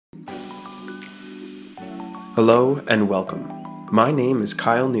Hello and welcome. My name is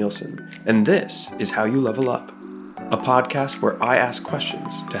Kyle Nielsen, and this is How You Level Up, a podcast where I ask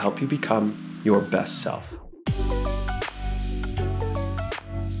questions to help you become your best self.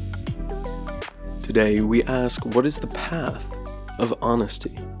 Today we ask, what is the path of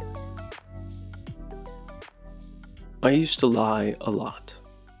honesty? I used to lie a lot.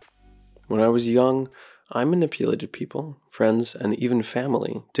 When I was young, I manipulated people, friends, and even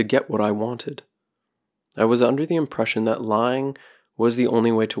family to get what I wanted. I was under the impression that lying was the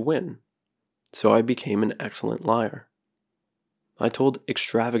only way to win, so I became an excellent liar. I told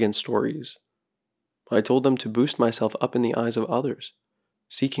extravagant stories. I told them to boost myself up in the eyes of others,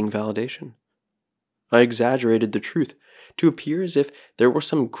 seeking validation. I exaggerated the truth to appear as if there were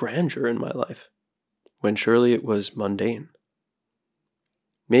some grandeur in my life, when surely it was mundane.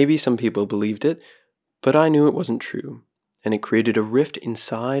 Maybe some people believed it, but I knew it wasn't true, and it created a rift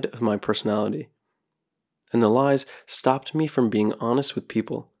inside of my personality. And the lies stopped me from being honest with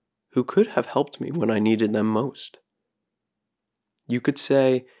people who could have helped me when I needed them most. You could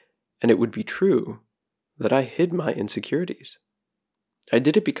say, and it would be true, that I hid my insecurities. I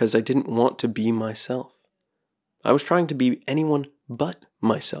did it because I didn't want to be myself. I was trying to be anyone but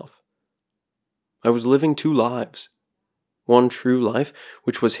myself. I was living two lives. One true life,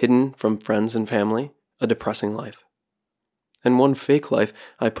 which was hidden from friends and family, a depressing life. And one fake life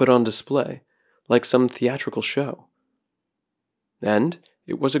I put on display, like some theatrical show. And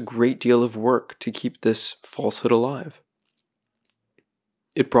it was a great deal of work to keep this falsehood alive.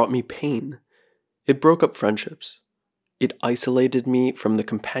 It brought me pain. It broke up friendships. It isolated me from the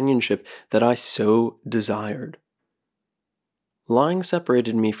companionship that I so desired. Lying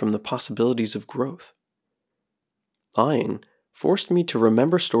separated me from the possibilities of growth. Lying forced me to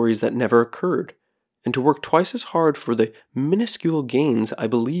remember stories that never occurred, and to work twice as hard for the minuscule gains I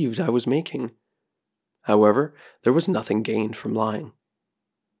believed I was making. However, there was nothing gained from lying.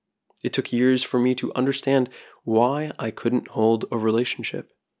 It took years for me to understand why I couldn't hold a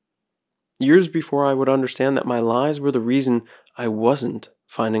relationship. Years before I would understand that my lies were the reason I wasn't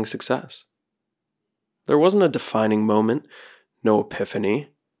finding success. There wasn't a defining moment, no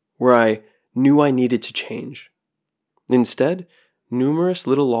epiphany, where I knew I needed to change. Instead, numerous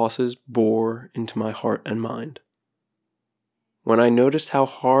little losses bore into my heart and mind. When I noticed how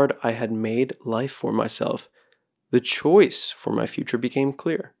hard I had made life for myself, the choice for my future became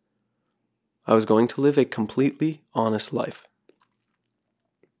clear. I was going to live a completely honest life.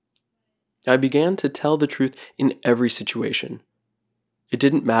 I began to tell the truth in every situation. It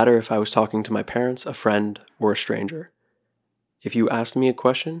didn't matter if I was talking to my parents, a friend, or a stranger. If you asked me a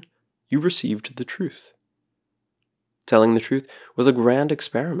question, you received the truth. Telling the truth was a grand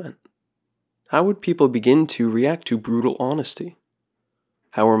experiment. How would people begin to react to brutal honesty?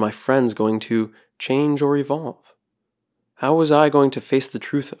 How were my friends going to change or evolve? How was I going to face the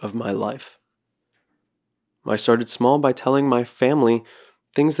truth of my life? I started small by telling my family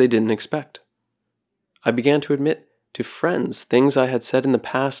things they didn't expect. I began to admit to friends things I had said in the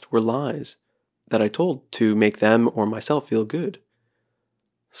past were lies that I told to make them or myself feel good.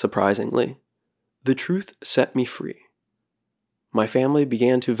 Surprisingly, the truth set me free. My family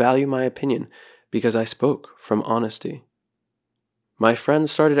began to value my opinion because I spoke from honesty. My friends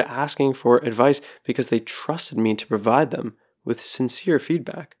started asking for advice because they trusted me to provide them with sincere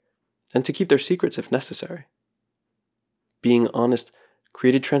feedback and to keep their secrets if necessary. Being honest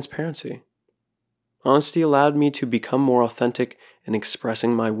created transparency. Honesty allowed me to become more authentic in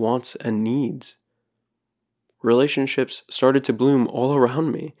expressing my wants and needs. Relationships started to bloom all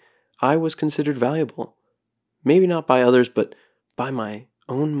around me. I was considered valuable. Maybe not by others, but by my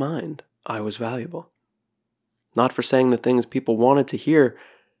own mind, I was valuable. Not for saying the things people wanted to hear,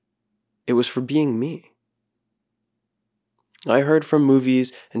 it was for being me. I heard from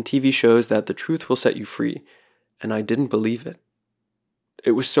movies and TV shows that the truth will set you free, and I didn't believe it.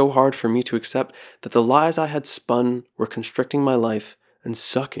 It was so hard for me to accept that the lies I had spun were constricting my life and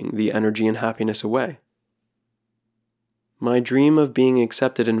sucking the energy and happiness away. My dream of being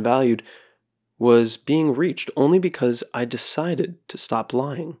accepted and valued was being reached only because I decided to stop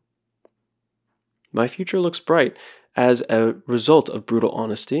lying. My future looks bright as a result of brutal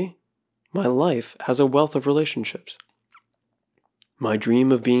honesty. My life has a wealth of relationships. My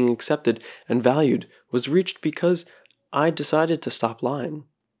dream of being accepted and valued was reached because I decided to stop lying.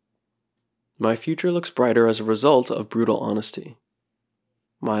 My future looks brighter as a result of brutal honesty.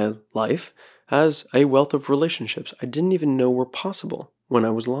 My life has a wealth of relationships I didn't even know were possible when I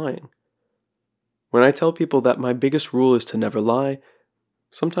was lying. When I tell people that my biggest rule is to never lie,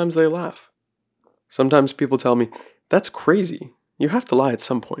 sometimes they laugh. Sometimes people tell me, "That's crazy. You have to lie at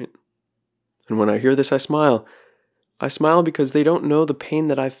some point. And when I hear this, I smile. I smile because they don't know the pain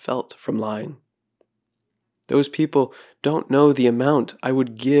that I've felt from lying. Those people don't know the amount I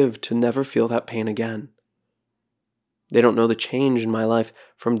would give to never feel that pain again. They don't know the change in my life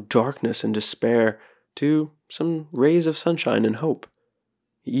from darkness and despair to some rays of sunshine and hope,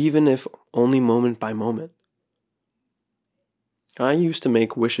 even if only moment by moment. I used to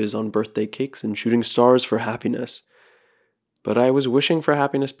make wishes on birthday cakes and shooting stars for happiness, but I was wishing for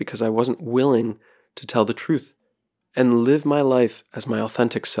happiness because I wasn't willing to tell the truth and live my life as my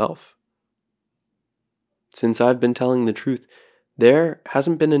authentic self. Since I've been telling the truth, there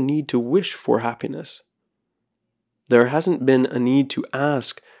hasn't been a need to wish for happiness. There hasn't been a need to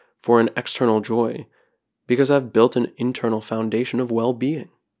ask for an external joy because I've built an internal foundation of well-being.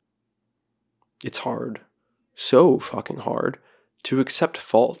 It's hard, so fucking hard, to accept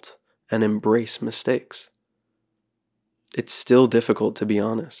fault and embrace mistakes. It's still difficult to be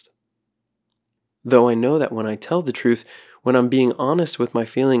honest. Though I know that when I tell the truth, when I'm being honest with my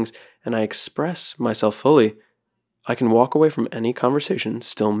feelings and I express myself fully, I can walk away from any conversation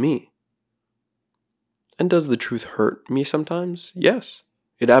still me. And does the truth hurt me sometimes? Yes,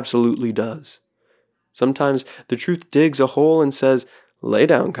 it absolutely does. Sometimes the truth digs a hole and says, "Lay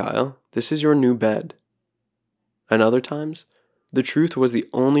down, Kyle, this is your new bed." And other times, the truth was the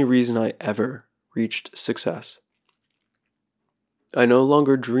only reason I ever reached success. I no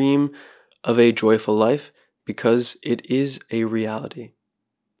longer dream of a joyful life because it is a reality.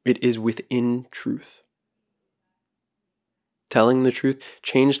 It is within truth. Telling the truth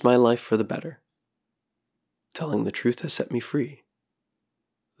changed my life for the better. Telling the truth has set me free.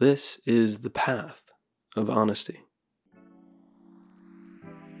 This is the path of honesty.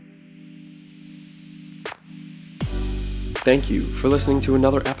 Thank you for listening to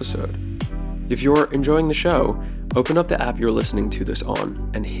another episode. If you're enjoying the show, open up the app you're listening to this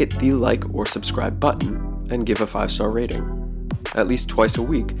on and hit the like or subscribe button and give a 5-star rating. At least twice a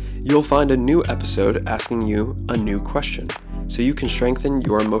week, you'll find a new episode asking you a new question, so you can strengthen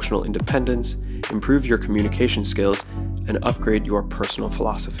your emotional independence, improve your communication skills, and upgrade your personal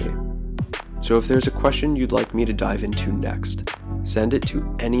philosophy. So if there's a question you'd like me to dive into next, send it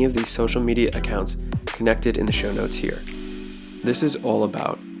to any of these social media accounts connected in the show notes here. This is all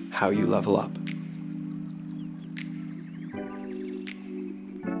about how you level up.